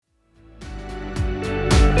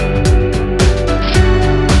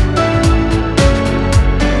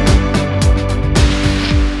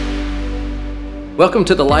Welcome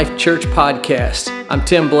to the Life Church Podcast. I'm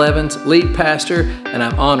Tim Blevins, lead pastor, and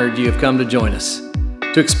I'm honored you have come to join us.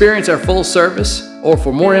 To experience our full service or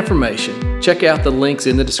for more information, check out the links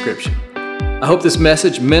in the description. I hope this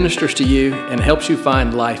message ministers to you and helps you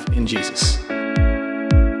find life in Jesus.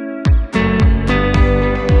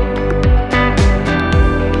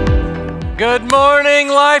 Good morning,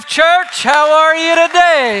 Life Church. How are you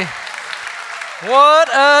today? What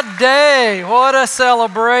a day. What a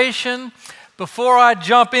celebration. Before I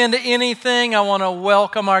jump into anything, I want to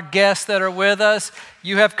welcome our guests that are with us.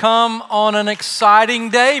 You have come on an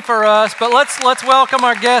exciting day for us, but let's welcome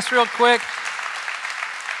our guests real quick.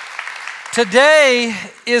 Today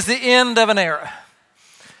is the end of an era.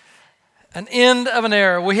 An end of an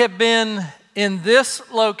era. We have been in this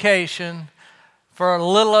location for a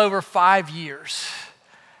little over 5 years.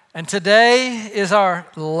 And today is our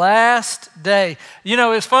last day. You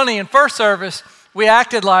know, it's funny, in first service, we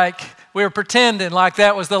acted like we were pretending like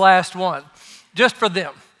that was the last one, just for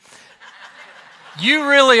them. You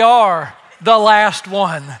really are the last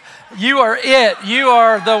one. You are it. You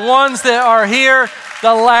are the ones that are here,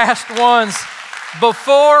 the last ones.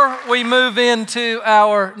 Before we move into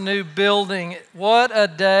our new building, what a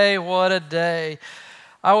day, what a day.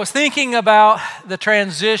 I was thinking about the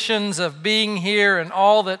transitions of being here and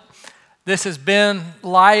all that this has been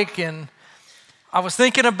like, and I was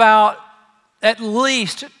thinking about at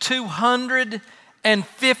least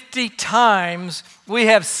 250 times we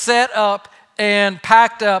have set up and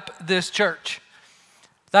packed up this church.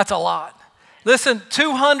 That's a lot. Listen,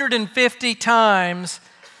 250 times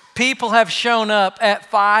people have shown up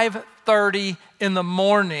at 5:30 in the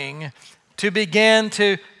morning to begin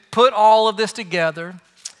to put all of this together.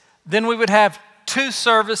 Then we would have 2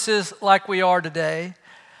 services like we are today.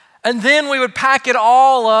 And then we would pack it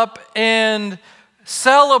all up and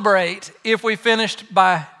celebrate if we finished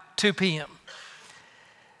by 2 p.m.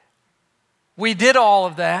 We did all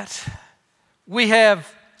of that. We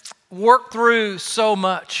have worked through so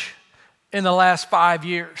much in the last 5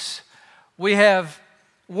 years. We have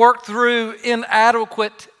worked through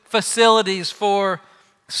inadequate facilities for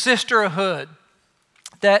sisterhood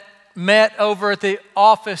that met over at the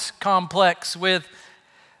office complex with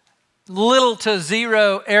little to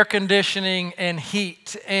zero air conditioning and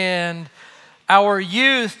heat, and our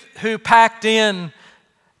youth who packed in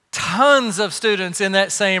tons of students in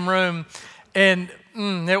that same room, and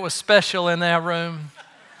it was special in that room.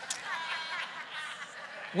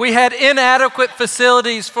 We had inadequate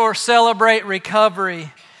facilities for Celebrate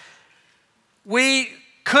Recovery. We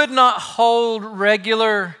could not hold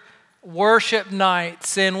regular worship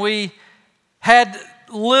nights, and we had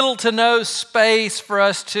little to no space for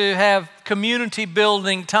us to have community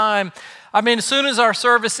building time. I mean, as soon as our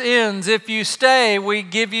service ends, if you stay, we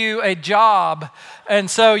give you a job. And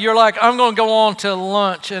so you're like, I'm going to go on to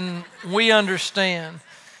lunch, and we understand.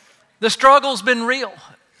 The struggle's been real.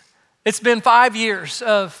 It's been 5 years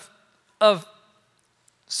of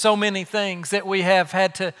so many things that we have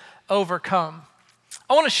had to overcome.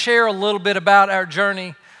 I want to share a little bit about our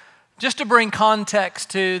journey just to bring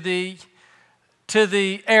context to the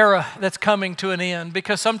era that's coming to an end.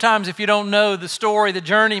 Because sometimes if you don't know the story, the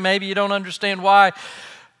journey, maybe you don't understand why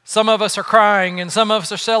some of us are crying and some of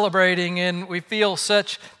us are celebrating and we feel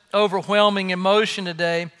such overwhelming emotion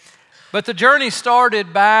today. But the journey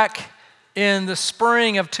started back in the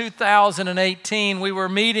spring of 2018. We were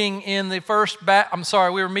meeting in the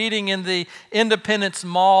Independence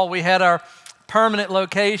Mall. We had our permanent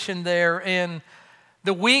location there, and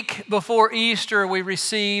the week before Easter, we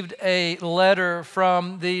received a letter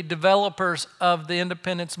from the developers of the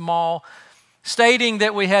Independence Mall stating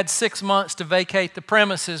that we had 6 months to vacate the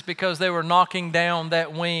premises because they were knocking down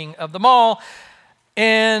that wing of the mall.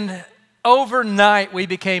 And overnight, we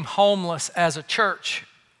became homeless as a church.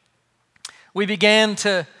 We began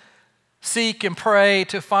to seek and pray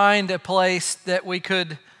to find a place that we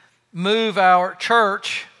could move our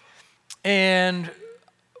church, and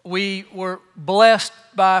we were blessed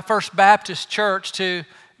by First Baptist Church to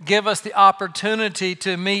give us the opportunity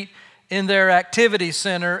to meet in their activity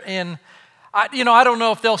center. And I don't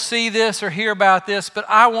know if they'll see this or hear about this, but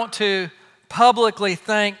I want to publicly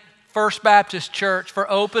thank First Baptist Church for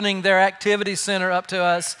opening their activity center up to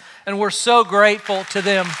us, and we're so grateful to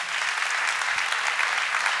them.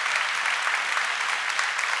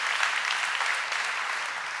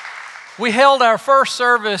 We held our first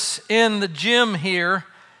service in the gym here,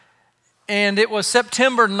 and it was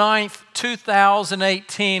September 9th,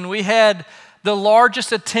 2018. We had the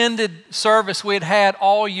largest attended service we had had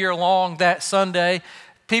all year long that Sunday.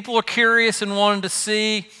 People were curious and wanted to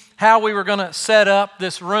see how we were going to set up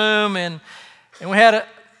this room, and we had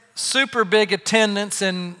super big attendance,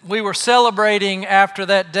 and we were celebrating after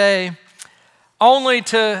that day, only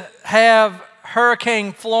to have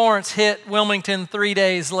Hurricane Florence hit Wilmington 3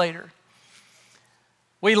 days later.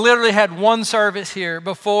 We literally had one service here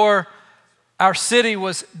before our city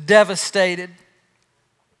was devastated.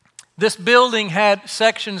 This building had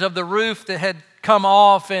sections of the roof that had come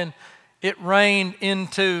off, and it rained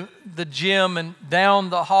into the gym and down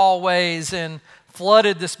the hallways and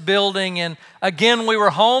flooded this building. And again, we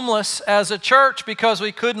were homeless as a church because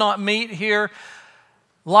we could not meet here.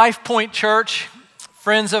 Life Point Church,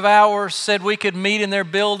 friends of ours, said we could meet in their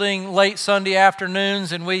building late Sunday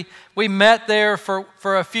afternoons, and we met there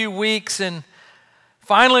for a few weeks, and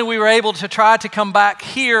finally we were able to try to come back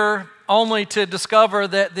here, only to discover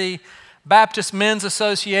that the Baptist Men's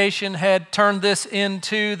Association had turned this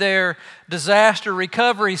into their disaster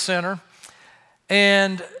recovery center.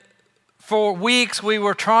 And for weeks we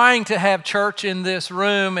were trying to have church in this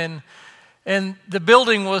room, and the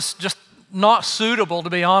building was just not suitable, to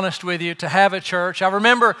be honest with you, to have a church. I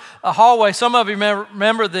remember a hallway, some of you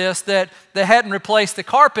remember this, that they hadn't replaced the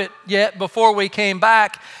carpet yet before we came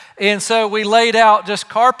back. And so we laid out just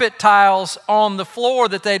carpet tiles on the floor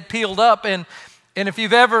that they'd peeled up. And if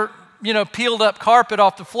you've ever, peeled up carpet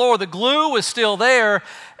off the floor, the glue was still there.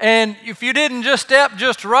 And if you didn't just step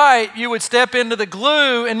just right, you would step into the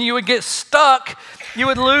glue and you would get stuck. You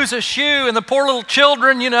would lose a shoe, and the poor little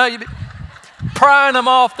children, you'd be prying them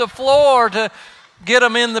off the floor to get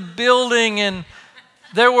them in the building. And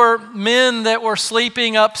there were men that were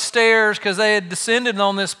sleeping upstairs because they had descended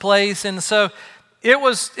on this place. And so it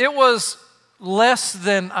was less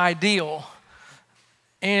than ideal.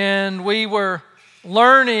 And we were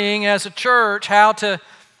learning as a church how to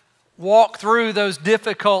walk through those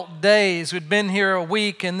difficult days. We'd been here a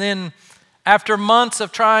week, and then after months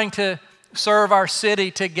of trying to serve our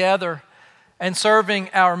city together and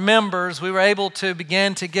serving our members, we were able to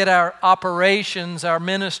begin to get our operations, our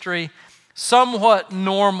ministry, somewhat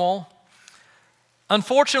normal.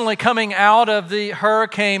 Unfortunately, coming out of the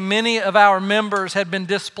hurricane, many of our members had been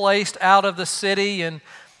displaced out of the city, and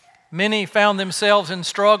many found themselves in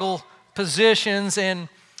struggle positions. And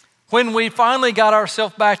when we finally got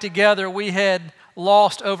ourselves back together, we had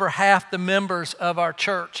lost over half the members of our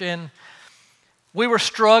church, and we were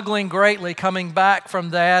struggling greatly coming back from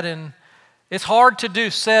that. And it's hard to do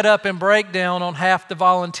setup and breakdown on half the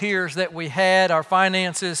volunteers that we had. Our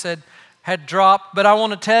finances had dropped, but I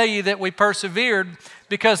want to tell you that we persevered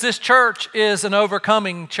because this church is an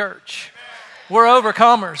overcoming church. We're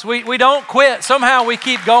overcomers. We don't quit. Somehow we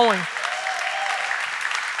keep going.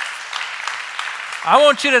 I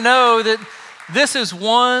want you to know that this is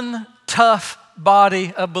one tough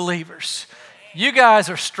body of believers. You guys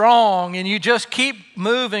are strong, and you just keep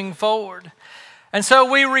moving forward. And so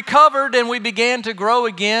we recovered, and we began to grow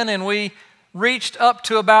again, and we reached up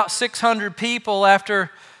to about 600 people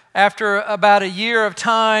after about a year of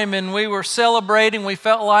time, and we were celebrating. We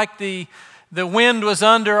felt like the wind was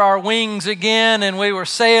under our wings again, and we were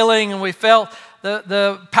sailing, and we felt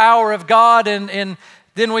the power of God. And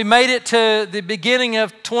then we made it to the beginning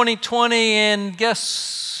of 2020, and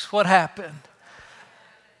guess what happened?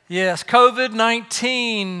 Yes,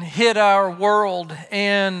 COVID-19 hit our world,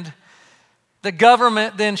 and the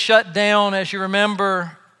government then shut down, as you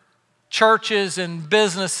remember, churches and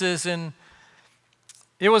businesses, and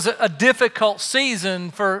it was a difficult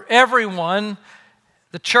season for everyone.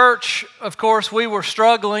 The church, of course, we were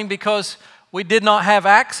struggling because we did not have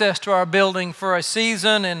access to our building for a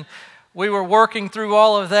season, and we were working through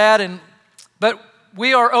all of that. But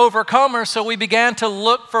we are overcomers, so we began to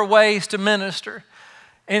look for ways to minister.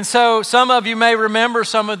 And so some of you may remember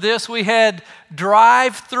some of this. We had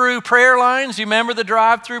drive-through prayer lines. You remember the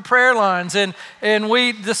drive-through prayer lines? And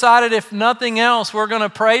we decided if nothing else, we're going to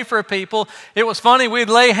pray for people. It was funny. We'd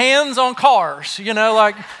lay hands on cars,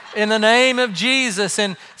 like in the name of Jesus.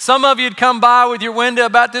 And some of you'd come by with your window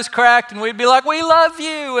about this cracked, and we'd be like, "We love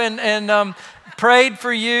you," and prayed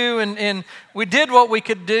for you. And we did what we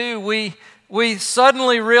could do. We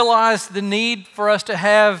suddenly realized the need for us to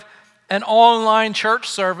have an online church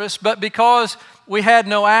service, but because we had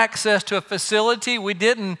no access to a facility, we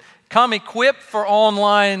didn't come equipped for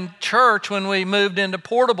online church when we moved into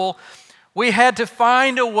portable. We had to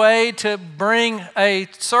find a way to bring a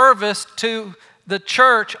service to the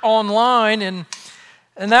church online, and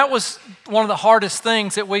that was one of the hardest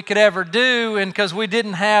things that we could ever do, and because we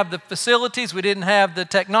didn't have the facilities, we didn't have the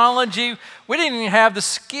technology, we didn't even have the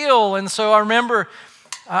skill. And so I remember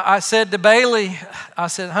I said to Bailey, I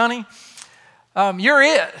said, "Honey, you're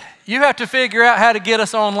it. You have to figure out how to get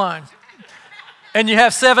us online. And you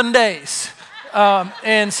have 7 days."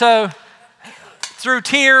 And so through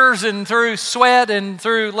tears and through sweat and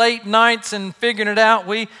through late nights and figuring it out,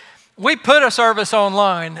 we put a service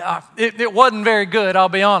online. It wasn't very good, I'll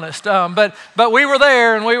be honest. But we were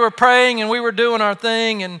there and we were praying and we were doing our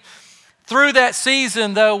thing. And through that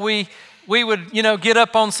season, though, we would, get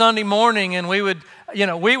up on Sunday morning and we would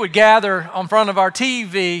gather in front of our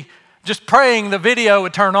TV just praying the video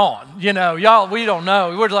would turn on. Y'all, we don't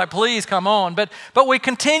know. We're like, please come on. But we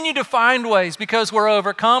continue to find ways because we're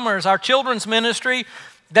overcomers. Our children's ministry,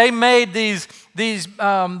 they made these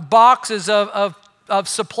boxes of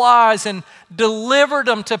supplies and delivered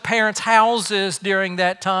them to parents' houses during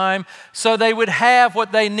that time so they would have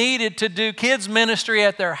what they needed to do kids' ministry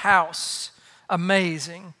at their house.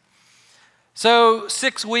 Amazing. So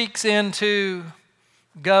 6 weeks into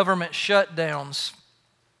government shutdowns,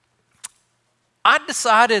 I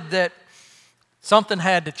decided that something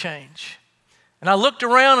had to change. And I looked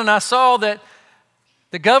around and I saw that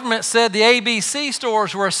the government said the ABC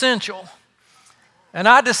stores were essential. And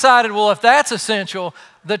I decided, well, if that's essential,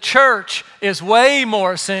 the church is way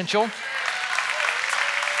more essential.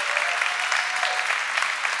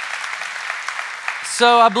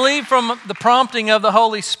 So I believe from the prompting of the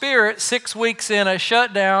Holy Spirit, 6 weeks in a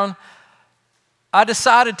shutdown, I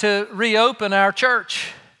decided to reopen our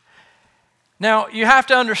church. Now, you have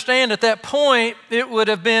to understand at that point, it would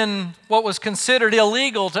have been what was considered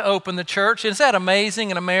illegal to open the church. Isn't that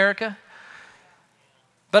amazing in America?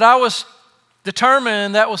 But I was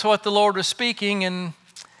determined that was what the Lord was speaking.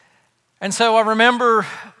 And so I remember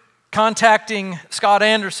contacting Scott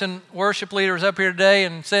Anderson, worship leader, was up here today,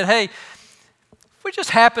 and said, hey, if we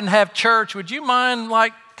just happen to have church, would you mind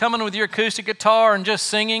coming with your acoustic guitar and just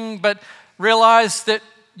singing, but realize that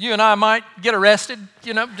you and I might get arrested,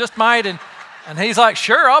 just might. And he's like,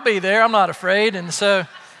 sure, I'll be there. I'm not afraid. And then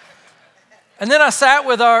I sat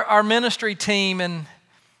with our ministry team and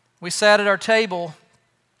we sat at our table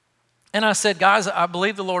and I said, guys, I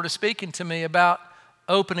believe the Lord is speaking to me about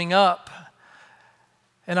opening up.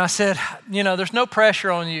 And I said, there's no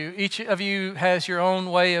pressure on you. Each of you has your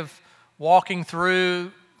own way of walking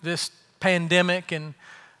through this pandemic and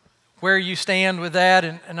where you stand with that.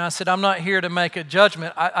 And I said, I'm not here to make a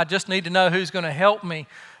judgment. I just need to know who's going to help me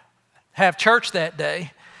have church that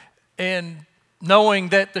day, and knowing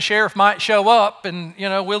that the sheriff might show up and,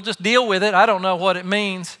 we'll just deal with it. I don't know what it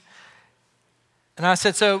means. And I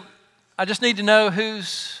said, so I just need to know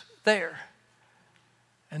who's there.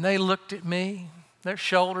 And they looked at me, their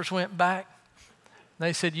shoulders went back.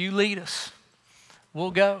 They said, you lead us.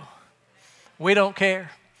 We'll go. We don't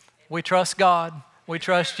care. We trust God. We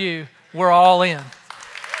trust you. We're all in.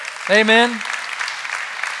 Amen.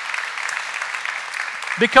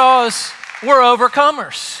 Because we're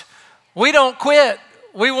overcomers. We don't quit.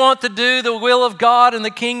 We want to do the will of God and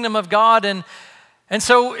the kingdom of God. And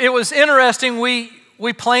so it was interesting.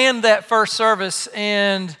 We planned that first service,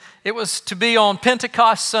 and it was to be on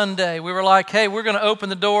Pentecost Sunday. We were like, hey, we're going to open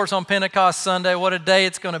the doors on Pentecost Sunday. What a day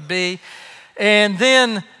it's going to be. And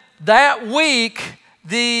then that week,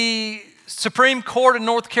 the Supreme Court of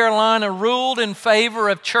North Carolina ruled in favor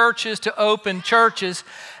of churches to open churches.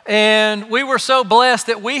 And we were so blessed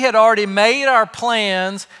that we had already made our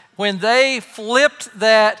plans when they flipped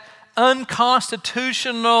that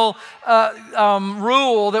unconstitutional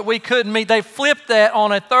rule that we couldn't meet. They flipped that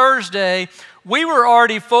on a Thursday. We were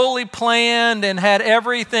already fully planned and had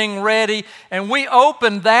everything ready. And we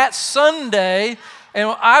opened that Sunday. And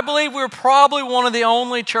I believe we were probably one of the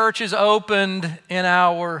only churches opened in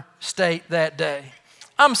our state that day.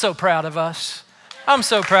 I'm so proud of us. I'm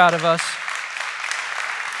so proud of us.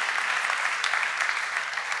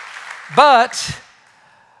 But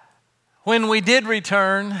when we did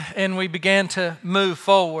return and we began to move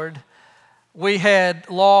forward, we had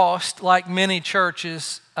lost, like many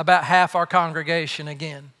churches, about half our congregation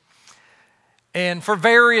again. And for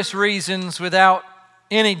various reasons, without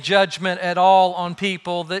any judgment at all on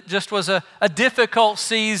people, that just was a difficult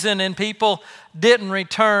season and people didn't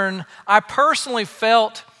return. I personally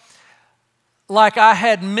felt like I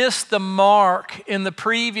had missed the mark in the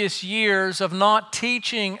previous years of not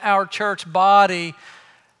teaching our church body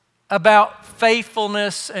about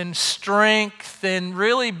faithfulness and strength and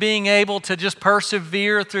really being able to just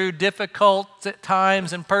persevere through difficult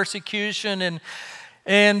times and persecution.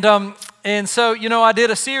 And so, I did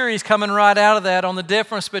a series coming right out of that on the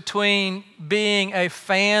difference between being a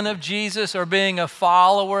fan of Jesus or being a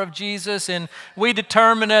follower of Jesus. And we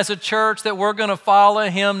determined as a church that we're going to follow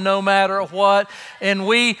him no matter what. And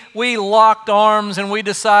we locked arms and we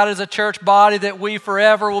decided as a church body that we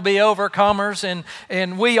forever will be overcomers.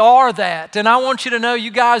 And we are that. And I want you to know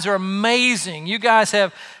you guys are amazing. You guys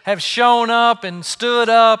have shown up and stood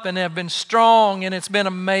up and have been strong, and it's been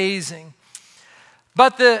amazing.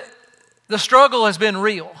 But the struggle has been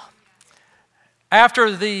real.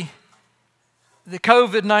 After the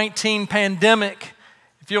COVID-19 pandemic,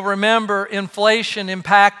 if you'll remember, inflation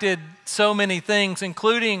impacted so many things,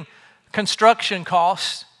 including construction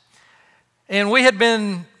costs. And we had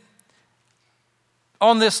been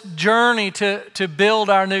on this journey to build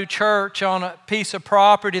our new church on a piece of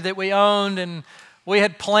property that we owned, and we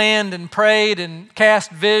had planned and prayed and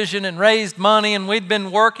cast vision and raised money, and we'd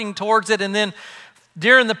been working towards it. And then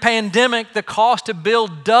during the pandemic, the cost to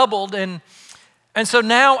build doubled. And so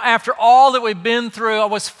now, after all that we've been through, I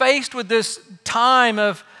was faced with this time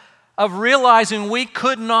of realizing we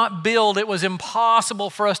could not build. It was impossible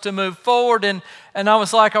for us to move forward. And I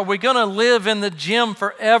was like, are we going to live in the gym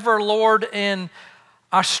forever, Lord? And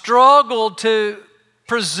I struggled to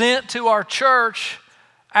present to our church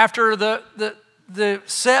after the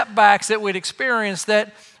setbacks that we'd experienced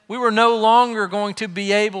that we were no longer going to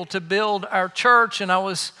be able to build our church, and I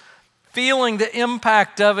was feeling the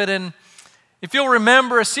impact of it. And if you'll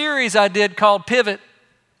remember a series I did called Pivot,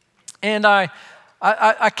 and I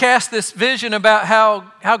cast this vision about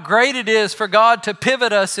how great it is for God to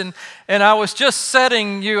pivot us, and I was just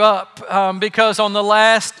setting you up because on the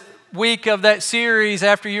last week of that series,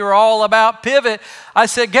 after you were all about pivot, I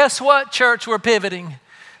said, guess what, church, we're pivoting,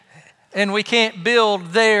 and we can't build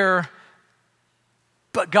there.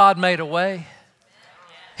 But God made a way.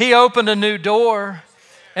 He opened a new door,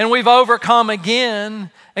 and we've overcome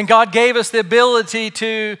again. And God gave us the ability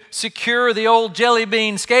to secure the old Jelly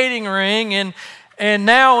Bean skating ring. And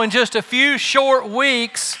now in just a few short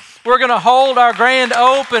weeks, we're going to hold our grand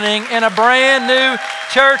opening in a brand new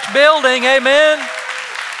church building. Amen.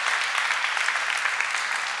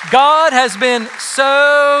 God has been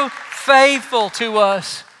so faithful to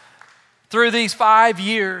us through these 5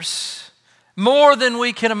 years. More than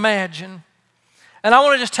we can imagine. And I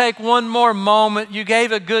want to just take one more moment. You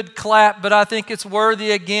gave a good clap, but I think it's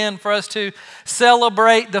worthy again for us to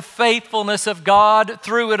celebrate the faithfulness of God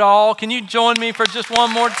through it all. Can you join me for just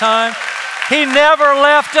one more time? He never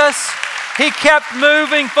left us. He kept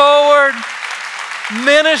moving forward.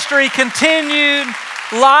 Ministry continued.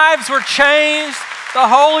 Lives were changed. The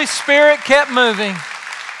Holy Spirit kept moving.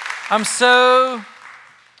 I'm so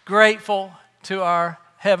grateful to our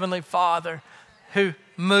Heavenly Father who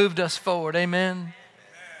moved us forward. Amen.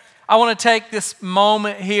 I want to take this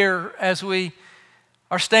moment here as we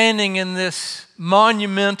are standing in this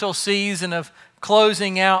monumental season of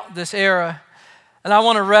closing out this era. And I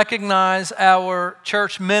want to recognize our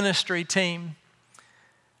church ministry team.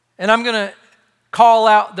 And I'm going to call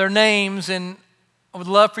out their names, and I would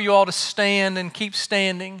love for you all to stand and keep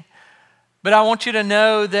standing. But I want you to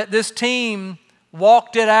know that this team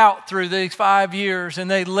walked it out through these 5 years,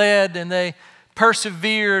 and they led and they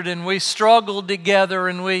persevered, and we struggled together,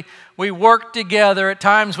 and we worked together. At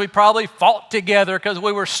times we probably fought together because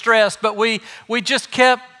we were stressed, but we just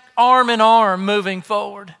kept arm in arm moving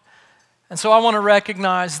forward. And so I want to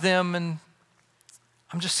recognize them, and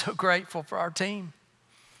I'm just so grateful for our team.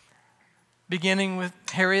 Beginning with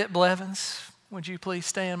Harriet Blevins. Would you please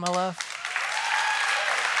stand, my love?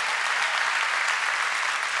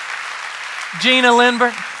 Gina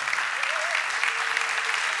Lindbergh.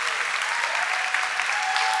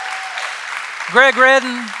 Greg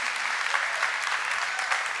Redden.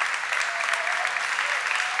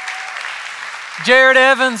 Jared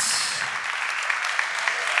Evans.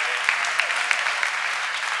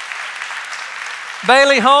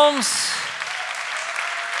 Bailey Holmes.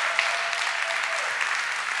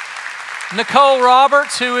 Nicole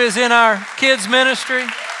Roberts, who is in our kids ministry.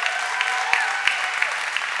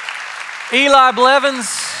 Eli Blevins.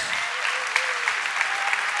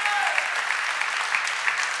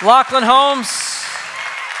 Lachlan Holmes.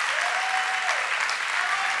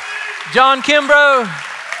 John Kimbrough.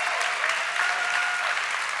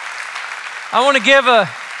 I want to give an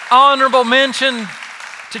honorable mention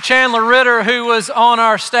to Chandler Ritter, who was on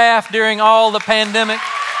our staff during all the pandemic.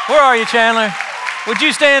 Where are you, Chandler? Would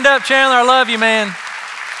you stand up, Chandler? I love you, man.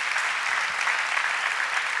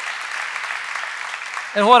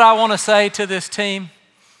 And what I want to say to this team,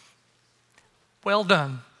 well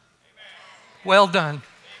done. Well done.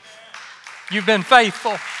 You've been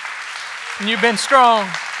faithful. and you've been strong.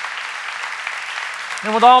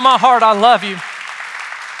 And with all my heart, I love you,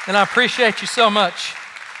 and I appreciate you so much.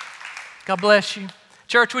 God bless you.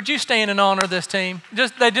 Church, would you stand and honor this team?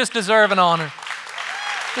 They just deserve an honor.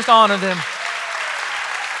 Just honor them.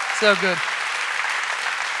 So good.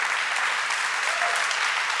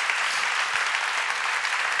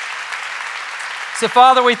 So,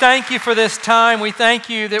 Father, we thank you for this time. We thank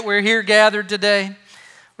you that we're here gathered today.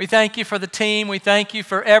 We thank you for the team. We thank you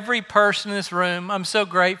for every person in this room. I'm so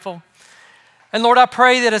grateful. And Lord, I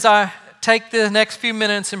pray that as I take the next few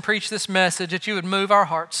minutes and preach this message, that you would move our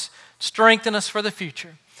hearts, strengthen us for the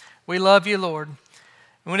future. We love you, Lord.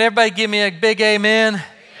 And would everybody give me a big amen?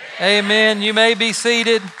 Amen. You may be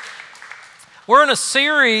seated. We're in a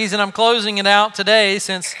series, and I'm closing it out today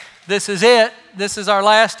since this is it. This is our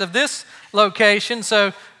last of this location,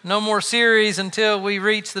 so no more series until we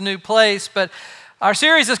reach the new place. But our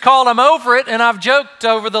series is called I'm Over It, and I've joked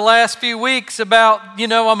over the last few weeks about,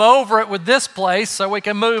 I'm over it with this place so we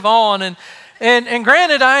can move on. And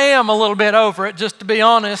granted, I am a little bit over it, just to be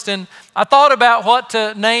honest. And I thought about what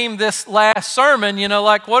to name this last sermon,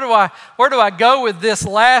 like where do I go with this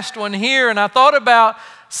last one here? And I thought about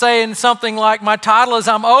saying something like, my title is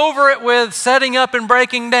I'm Over It with Setting Up and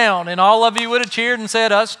Breaking Down. And all of you would have cheered and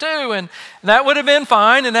said us too. And that would have been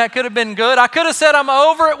fine, and that could have been good. I could have said I'm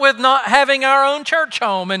over it with not having our own church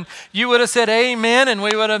home, and you would have said amen, and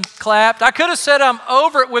we would have clapped. I could have said I'm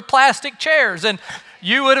over it with plastic chairs, and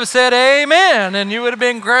you would have said amen, and you would have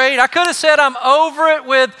been great. I could have said I'm over it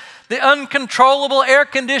with the uncontrollable air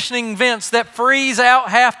conditioning vents that freeze out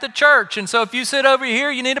half the church. And so if you sit over here,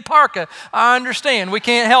 you need a parka. I understand. We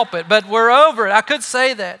can't help it, but we're over it. I could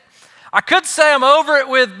say that. I could say I'm over it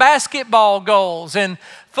with basketball goals and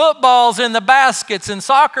footballs in the baskets and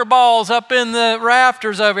soccer balls up in the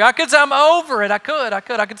rafters over here. I could say I'm over it. I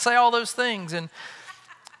could say all those things. And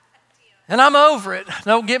I'm over it.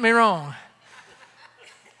 Don't get me wrong.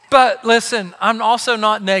 But listen, I'm also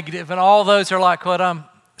not negative, and all those are like what I'm.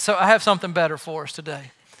 So I have something better for us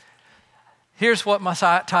today. Here's what my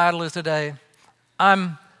title is today.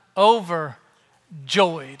 I'm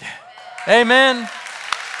overjoyed. Amen.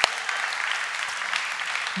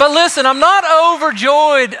 But listen, I'm not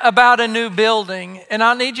overjoyed about a new building, and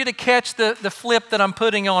I need you to catch the flip that I'm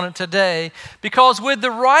putting on it today, because with the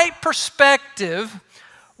right perspective,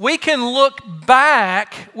 we can look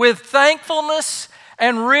back with thankfulness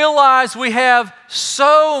and realize we have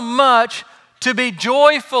so much to be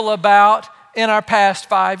joyful about in our past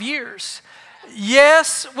 5 years.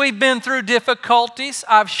 Yes, we've been through difficulties.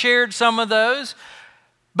 I've shared some of those.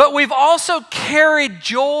 But we've also carried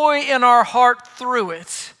joy in our heart through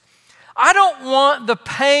it. I don't want the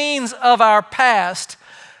pains of our past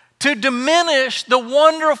to diminish the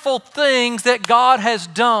wonderful things that God has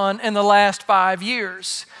done in the last 5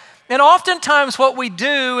 years. And oftentimes what we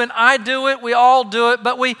do, and I do it, we all do it,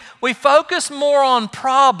 but we focus more on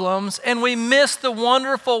problems and we miss the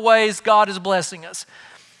wonderful ways God is blessing us.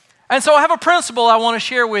 And so I have a principle I want to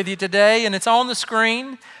share with you today, and it's on the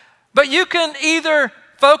screen. But you can either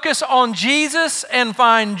focus on Jesus and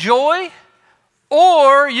find joy,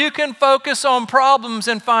 or you can focus on problems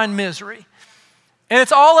and find misery. And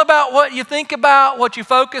it's all about what you think about, what you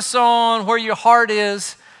focus on, where your heart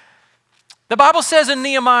is. The Bible says in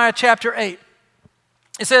Nehemiah chapter 8,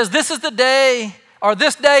 it says, this day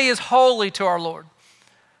is holy to our Lord.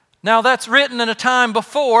 Now that's written in a time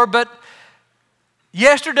before, but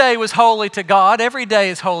yesterday was holy to God. Every day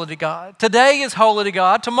is holy to God. Today is holy to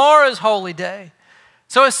God. Tomorrow is holy day.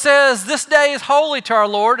 So it says, this day is holy to our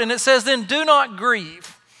Lord, and it says, then do not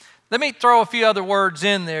grieve. Let me throw a few other words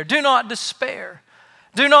in there. Do not despair.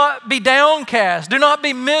 Do not be downcast. Do not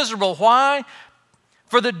be miserable. Why?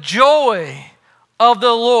 For the joy of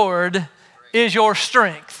the Lord is your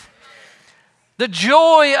strength. The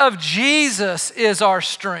joy of Jesus is our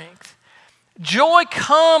strength. Joy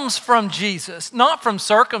comes from Jesus, not from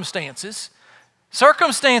circumstances.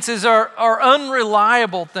 Circumstances are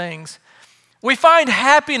unreliable things. We find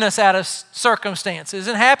happiness out of circumstances,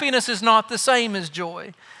 and happiness is not the same as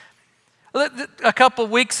joy. A couple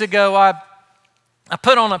of weeks ago, I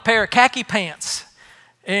put on a pair of khaki pants.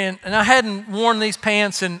 And I hadn't worn these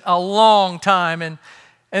pants in a long time.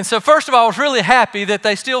 And so first of all, I was really happy that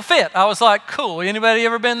they still fit. I was like, cool. Anybody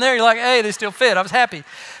ever been there? You're like, hey, they still fit. I was happy.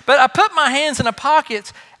 But I put my hands in the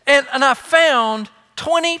pockets, and I found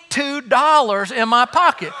 $22 in my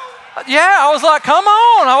pocket. Yeah, I was like, come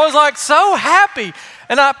on. I was like so happy.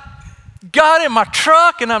 And I got in my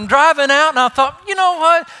truck and I'm driving out, and I thought, you know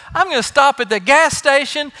what? I'm going to stop at the gas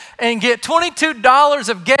station and get $22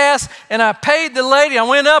 of gas. And I paid the lady. I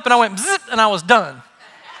went up and I went zip, and I was done.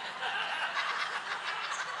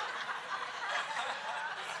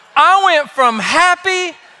 I went from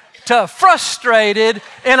happy to frustrated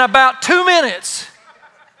in about 2 minutes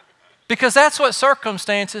because that's what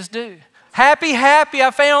circumstances do. Happy,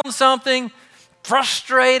 I found something.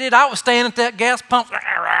 Frustrated, I was standing at that gas pump,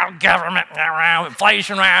 government,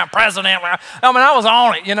 inflation, president. I was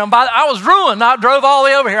on it, I was ruined. I drove all the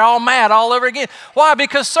way over here, all mad, all over again. Why?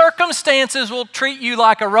 Because circumstances will treat you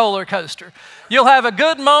like a roller coaster. You'll have a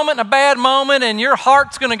good moment, a bad moment, and your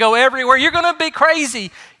heart's going to go everywhere. You're going to be crazy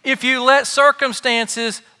if you let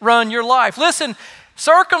circumstances run your life. Listen,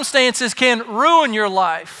 circumstances can ruin your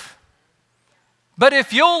life. But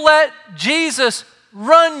if you'll let Jesus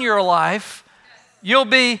run your life, you'll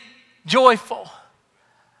be joyful.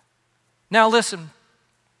 Now listen,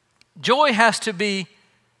 joy has to be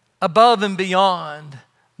above and beyond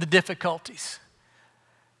the difficulties.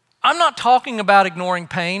 I'm not talking about ignoring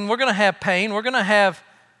pain. We're going to have pain. We're going to have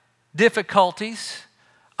difficulties.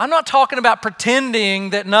 I'm not talking about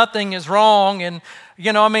pretending that nothing is wrong. And,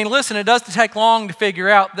 listen, it doesn't take long to figure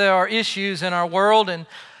out there are issues in our world, and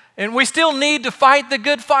we still need to fight the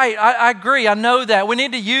good fight. I agree. I know that. We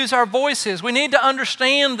need to use our voices. We need to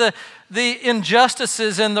understand the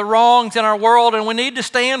injustices and the wrongs in our world, and we need to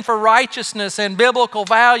stand for righteousness and biblical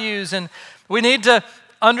values, and we need to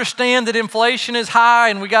understand that inflation is high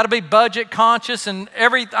and we got to be budget conscious and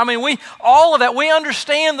all of that. We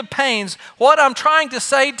understand the pains. What I'm trying to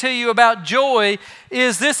say to you about joy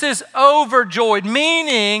is this is overjoyed,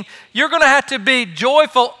 meaning you're going to have to be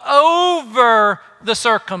joyful over the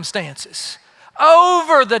circumstances,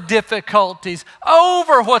 over the difficulties,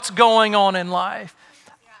 over what's going on in life.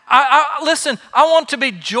 Listen, I want to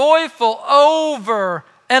be joyful over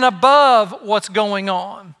and above what's going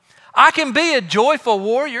on. I can be a joyful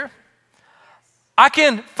warrior. I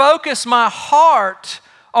can focus my heart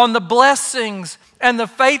on the blessings and the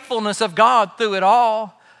faithfulness of God through it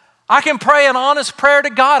all. I can pray an honest prayer to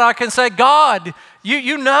God. I can say, God,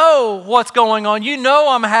 you know what's going on. You know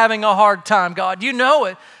I'm having a hard time, God. You know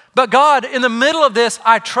it. But God, in the middle of this,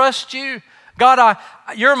 I trust you. God,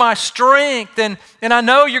 you're my strength, and I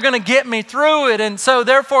know you're going to get me through it. And so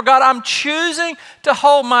therefore, God, I'm choosing to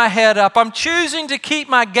hold my head up. I'm choosing to keep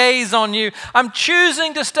my gaze on you. I'm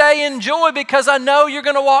choosing to stay in joy because I know you're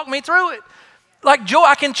going to walk me through it. Like joy,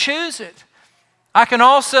 I can choose it. I can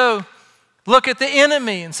also look at the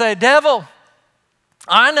enemy and say, devil,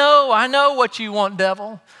 I know what you want,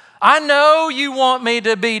 devil. I know you want me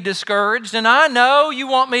to be discouraged, and I know you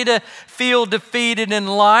want me to feel defeated in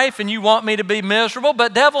life, and you want me to be miserable,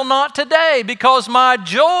 but devil, not today, because my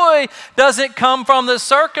joy doesn't come from the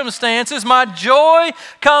circumstances. My joy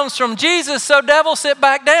comes from Jesus, so devil, sit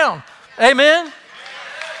back down. Amen?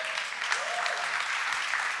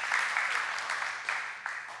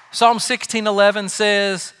 Psalm 16:11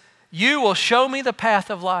 says, you will show me the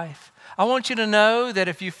path of life. I want you to know that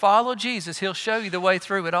if you follow Jesus, he'll show you the way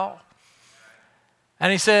through it all.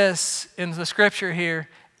 And he says in the scripture here,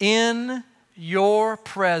 in your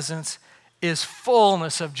presence is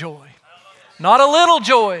fullness of joy. Not a little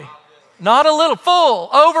joy, not a little, full,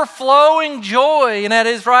 overflowing joy. And at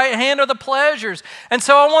his right hand are the pleasures. And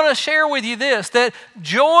so I want to share with you this, that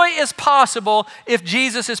joy is possible if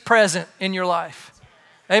Jesus is present in your life.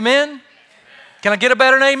 Amen? Can I get a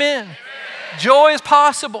better amen? Amen. Joy is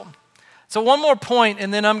possible. So one more point,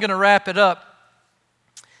 and then I'm going to wrap it up.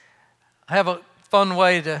 I have a fun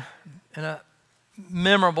way and a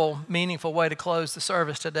memorable, meaningful way to close the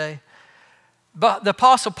service today. But the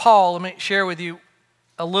Apostle Paul, let me share with you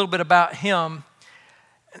a little bit about him.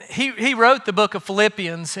 He wrote the book of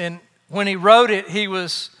Philippians, and when he wrote it, he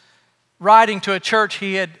was writing to a church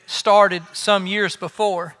he had started some years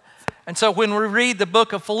before. And so when we read the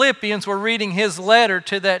book of Philippians, we're reading his letter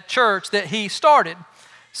to that church that he started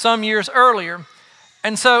some years earlier.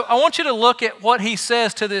 And so I want you to look at what he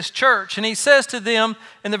says to this church. And he says to them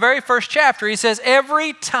in the very first chapter, he says,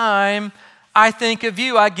 every time I think of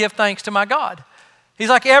you, I give thanks to my God. He's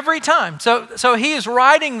like, every time. So he is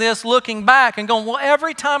writing this looking back and going, well,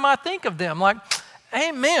 every time I think of them, like,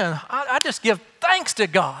 amen, I just give thanks to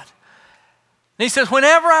God. And he says,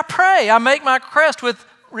 whenever I pray, I make my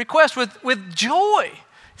request with joy.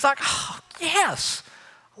 It's like, oh, yes,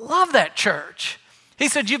 love that church. He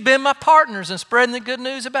said, you've been my partners in spreading the good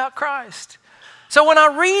news about Christ. So when I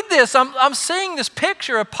read this, I'm seeing this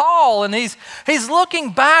picture of Paul, and he's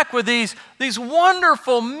looking back with these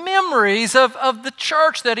wonderful memories of the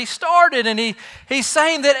church that he started. And he's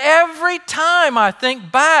saying that every time I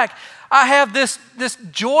think back, I have this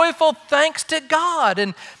joyful thanks to God.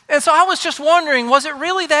 And so I was just wondering, was it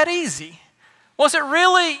really that easy? Was it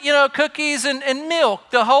really, cookies and milk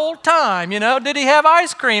the whole time? Did he have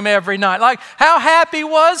ice cream every night? Like, how happy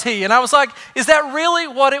was he? And I was like, is that really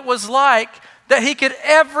what it was like that he could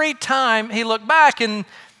every time he looked back? And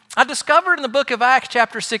I discovered in the book of Acts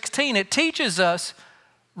chapter 16, it teaches us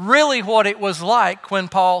really what it was like when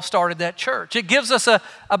Paul started that church. It gives us a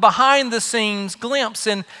behind-the-scenes glimpse.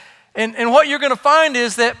 And what you're going to find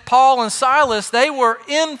is that Paul and Silas, they were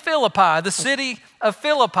in Philippi, the city of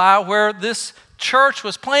Philippi, where this church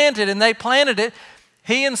was planted, and they planted it.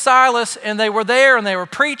 He and Silas, and they were there, and they were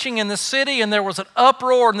preaching in the city, and there was an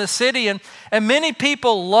uproar in the city, and many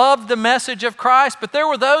people loved the message of Christ, but there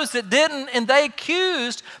were those that didn't, and they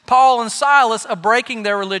accused Paul and Silas of breaking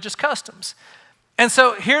their religious customs. And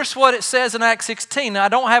so here's what it says in Acts 16. Now, I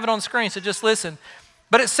don't have it on the screen, so just listen.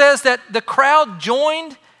 But it says that the crowd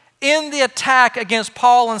joined in the attack against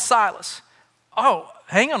Paul and Silas. Oh,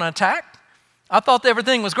 hang on, an attack? I thought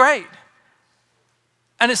everything was great.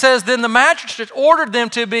 And it says, then the magistrates ordered them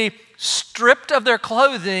to be stripped of their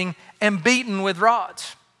clothing and beaten with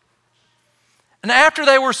rods. And after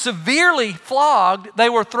they were severely flogged, they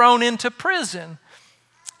were thrown into prison.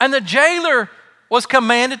 And the jailer was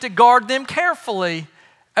commanded to guard them carefully.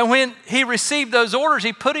 And when he received those orders,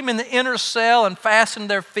 he put him in the inner cell and fastened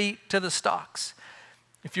their feet to the stocks.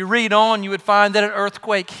 If you read on, you would find that an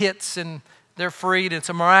earthquake hits and they're freed. It's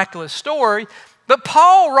a miraculous story. But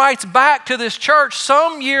Paul writes back to this church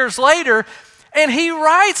some years later, and he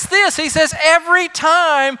writes this. He says, every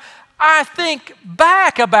time I think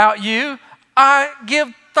back about you, I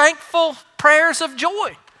give thankful prayers of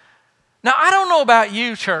joy. Now, I don't know about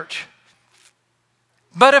you, church,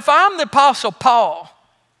 but if I'm the Apostle Paul,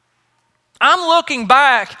 I'm looking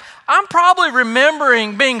back, I'm probably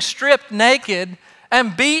remembering being stripped naked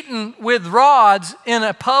and beaten with rods in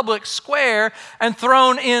a public square and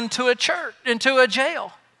thrown into a church, into a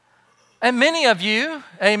jail. And many of you,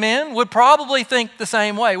 amen, would probably think the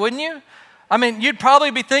same way, wouldn't you? I mean, you'd probably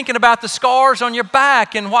be thinking about the scars on your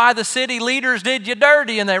back and why the city leaders did you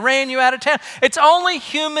dirty and they ran you out of town. It's only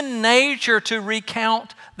human nature to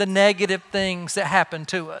recount the negative things that happen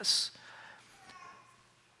to us.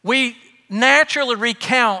 We naturally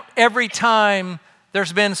recount every time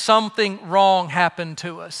there's been something wrong happen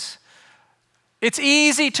to us. It's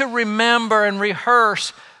easy to remember and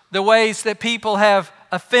rehearse the ways that people have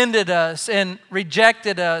offended us and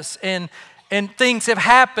rejected us and things have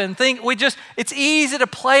happened. It's easy to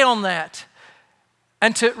play on that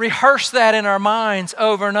and to rehearse that in our minds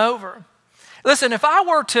over and over. Listen, if I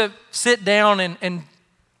were to sit down and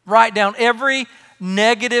write down every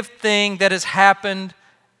negative thing that has happened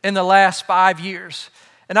in the last 5 years,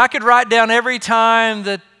 and I could write down every time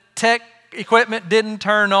the tech equipment didn't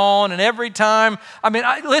turn on and every time,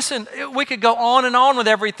 listen, we could go on and on with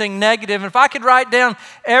everything negative. And if I could write down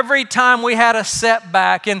every time we had a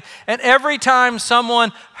setback and every time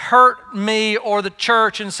someone hurt me or the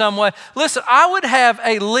church in some way, listen, I would have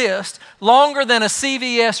a list longer than a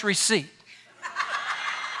CVS receipt.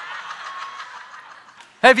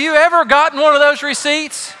 Have you ever gotten one of those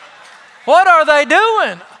receipts? What are they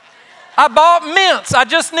doing? I bought mints. I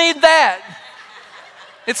just need that.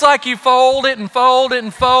 It's like you fold it and fold it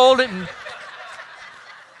and fold it and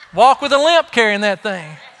walk with a limp carrying that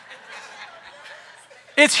thing.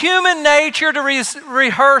 It's human nature to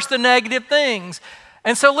rehearse the negative things.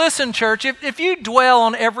 And so listen, church, if you dwell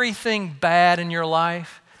on everything bad in your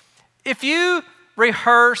life, if you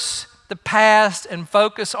rehearse the past and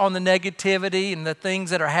focus on the negativity and the things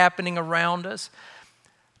that are happening around us,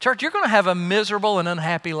 church, you're going to have a miserable and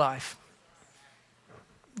unhappy life.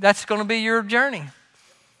 That's going to be your journey.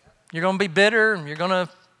 You're going to be bitter and you're going to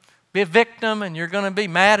be a victim and you're going to be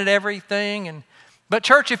mad at everything. But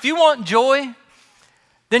church, if you want joy,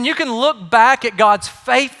 then you can look back at God's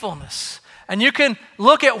faithfulness and you can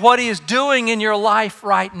look at what He is doing in your life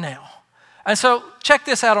right now. And so check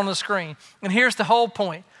this out on the screen. And here's the whole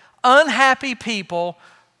point. Unhappy people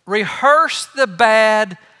rehearse the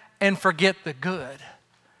bad and forget the good.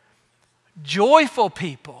 Joyful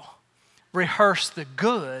people rehearse the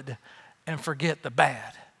good and forget the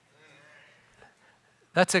bad.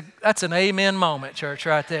 That's an amen moment, church,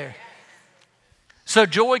 right there. So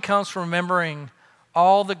joy comes from remembering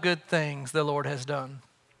all the good things the Lord has done.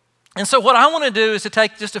 And so what I want to do is to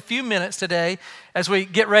take just a few minutes today as we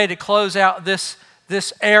get ready to close out this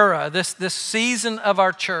era, this season of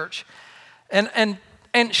our church, and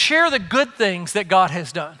share the good things that God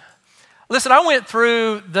has done. Listen, I went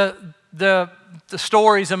through the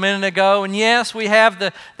stories a minute ago, and yes, we have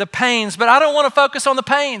the pains, but I don't want to focus on the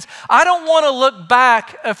pains. I don't want to look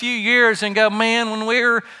back a few years and go, man, when we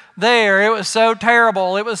were there, it was so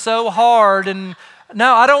terrible, it was so hard, and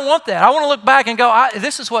No, I don't want that. I want to look back and go,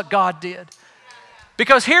 this is what God did.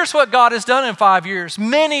 Because here's what God has done in 5 years.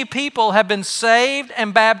 Many people have been saved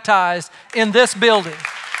and baptized in this building.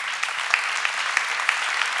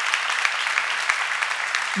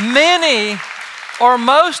 Many or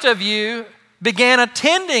most of you began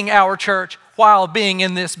attending our church while being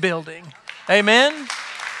in this building. Amen?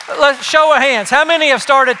 Let's show of hands. How many have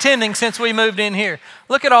started attending since we moved in here?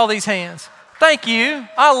 Look at all these hands. Thank you.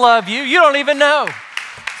 I love you. You don't even know.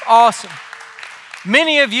 It's awesome.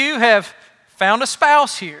 Many of you have found a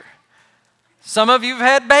spouse here. Some of you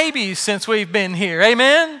have had babies since we've been here.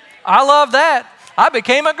 Amen? I love that. I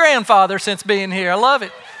became a grandfather since being here. I love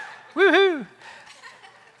it. Woohoo.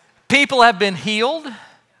 People have been healed,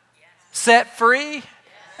 set free,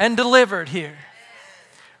 and delivered here.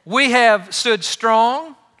 We have stood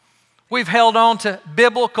strong. We've held on to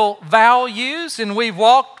biblical values, and we've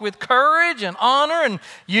walked with courage and honor and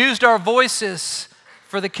used our voices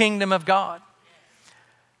for the kingdom of God.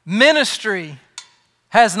 Ministry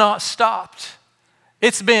has not stopped.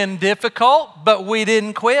 It's been difficult, but we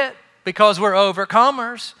didn't quit because we're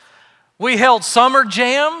overcomers. We held Summer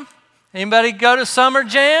Jam. Anybody go to Summer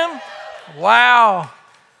Jam? Wow.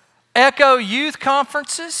 Echo Youth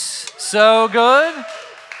Conferences, so good.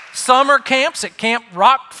 Summer camps at Camp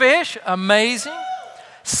Rockfish, amazing.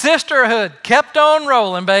 Sisterhood kept on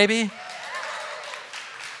rolling, baby.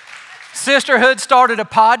 Sisterhood started a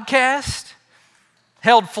podcast,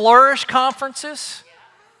 held Flourish conferences.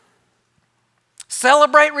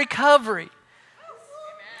 Celebrate Recovery.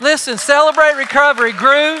 Listen, Celebrate Recovery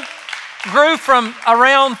grew from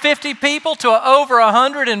around 50 people to over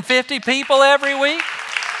 150 people every week.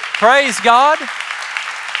 Praise God.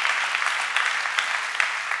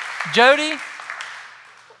 Jody,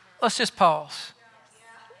 let's just pause.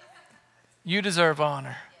 You deserve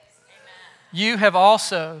honor. You have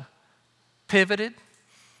also pivoted.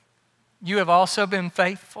 You have also been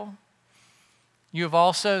faithful. You have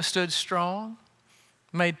also stood strong,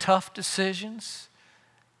 made tough decisions,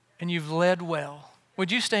 and you've led well.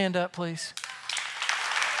 Would you stand up, please?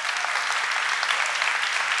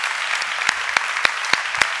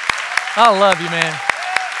 I love you, man.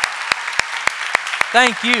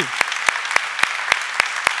 Thank you.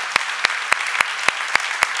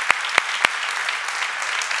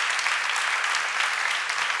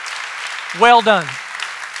 Well done.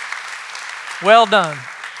 Well done,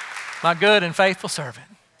 my good and faithful servant,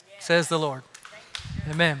 says the Lord.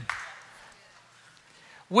 Amen.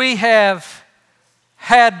 We have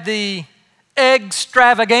had the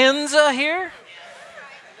extravaganza here.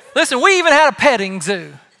 Listen, we even had a petting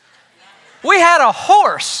zoo. We had a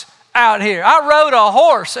horse out here. I rode a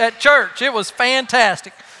horse at church. It was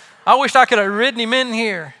fantastic. I wish I could have ridden him in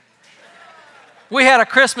here. We had a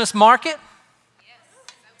Christmas market.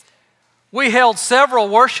 We held several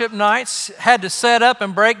worship nights, had to set up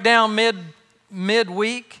and break down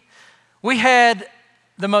midweek. We had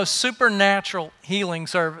the most supernatural healing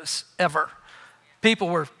service ever. People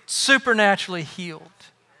were supernaturally healed.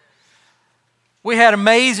 We had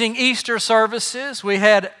amazing Easter services. We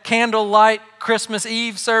had candlelight Christmas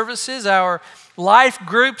Eve services. Our life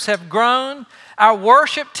groups have grown. Our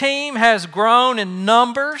worship team has grown in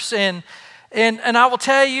numbers. And I will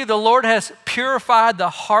tell you, the Lord has purified the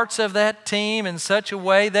hearts of that team in such a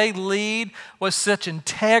way. They lead with such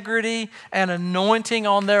integrity and anointing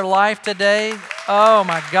on their life today. Oh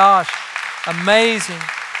my gosh, amazing.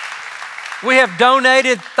 We have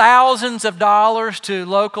donated thousands of dollars to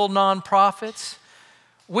local nonprofits.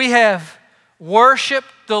 We have worshiped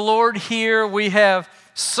the Lord here. We have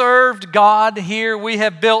served God here. We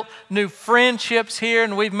have built new friendships here,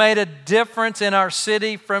 and we've made a difference in our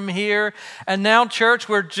city from here. And now, church,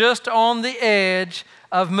 we're just on the edge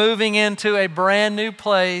of moving into a brand new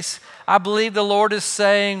place. I believe the Lord is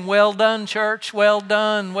saying, well done, church, well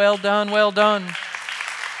done, well done, well done.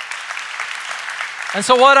 And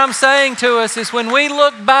so what I'm saying to us is when we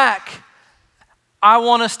look back, I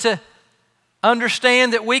want us to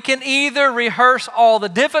understand that we can either rehearse all the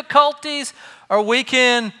difficulties or we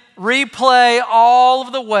can replay all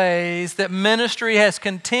of the ways that ministry has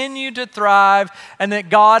continued to thrive and that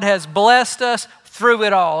God has blessed us through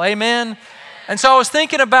it all. Amen? And so I was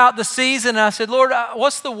thinking about the season, and I said, Lord,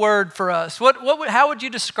 what's the word for us? How would you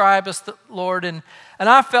describe us, Lord? And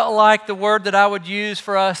I felt like the word that I would use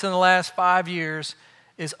for us in the last 5 years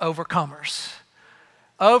is overcomers.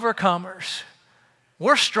 Overcomers.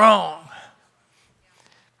 We're strong.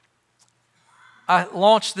 I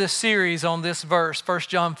launched this series on this verse. 1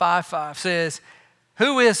 John 5:5 says,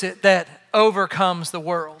 who is it that overcomes the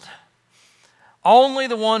world? Only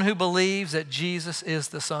the one who believes that Jesus is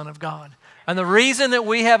the Son of God. And the reason that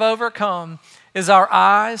we have overcome is our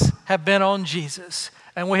eyes have been on Jesus.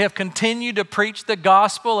 And we have continued to preach the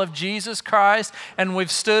gospel of Jesus Christ, and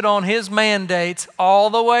we've stood on His mandates all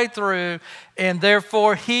the way through, and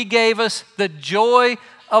therefore He gave us the joy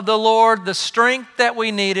of the Lord, the strength that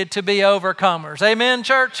we needed to be overcomers. Amen,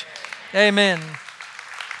 church? Amen.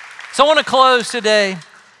 So I want to close today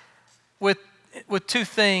with two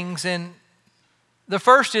things, and the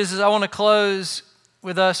first is I want to close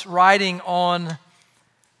with us writing on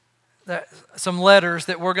some letters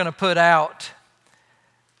that we're going to put out.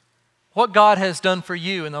 What God has done for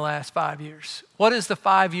you in the last 5 years. What has the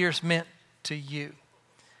 5 years meant to you?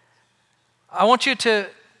 I want you to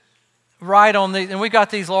write on these, and we got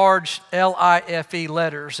these large LIFE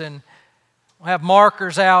letters, and we'll have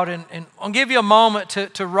markers out, and I'll give you a moment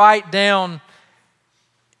to write down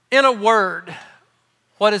in a word,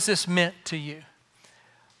 what has this meant to you?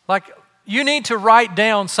 Like, you need to write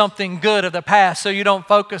down something good of the past so you don't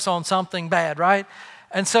focus on something bad, right?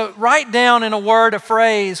 And so write down in a word, a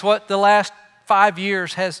phrase, what the last 5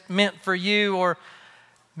 years has meant for you. Or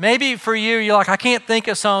maybe for you, you're like, I can't think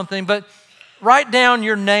of something, but write down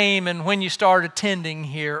your name and when you start attending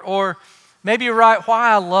here. Or maybe you write why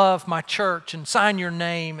I love my church and sign your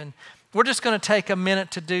name. And we're just going to take a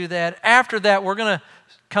minute to do that. After that, we're going to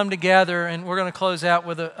come together and we're going to close out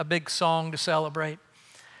with a big song to celebrate.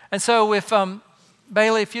 And so if,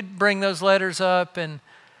 Bailey, if you'd bring those letters up, and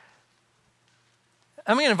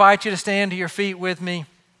I'm going to invite you to stand to your feet with me.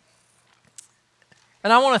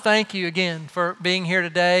 And I want to thank you again for being here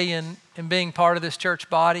today and being part of this church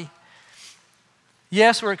body.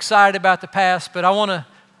 Yes, we're excited about the past, but I want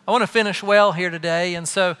to finish well here today. And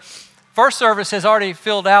so first service has already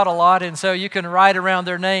filled out a lot, and so you can write around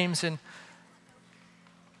their names, and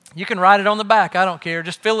you can write it on the back. I don't care.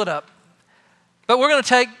 Just fill it up. But we're going to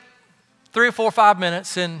take 3 or 4 or 5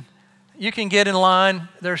 minutes, and you can get in line.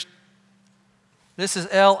 This is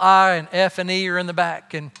L, I, and F and E are in the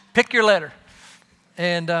back. And pick your letter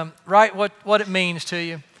and write what it means to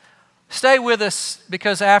you. Stay with us,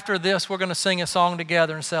 because after this, we're going to sing a song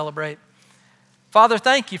together and celebrate. Father,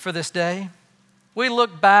 thank you for this day. We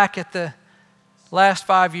look back at the last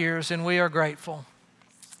 5 years, and we are grateful.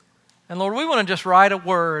 And Lord, we want to just write a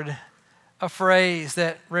word, a phrase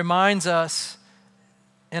that reminds us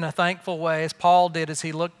in a thankful way, as Paul did as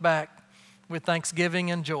he looked back with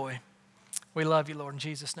thanksgiving and joy. We love you, Lord, in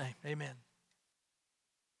Jesus' name. Amen.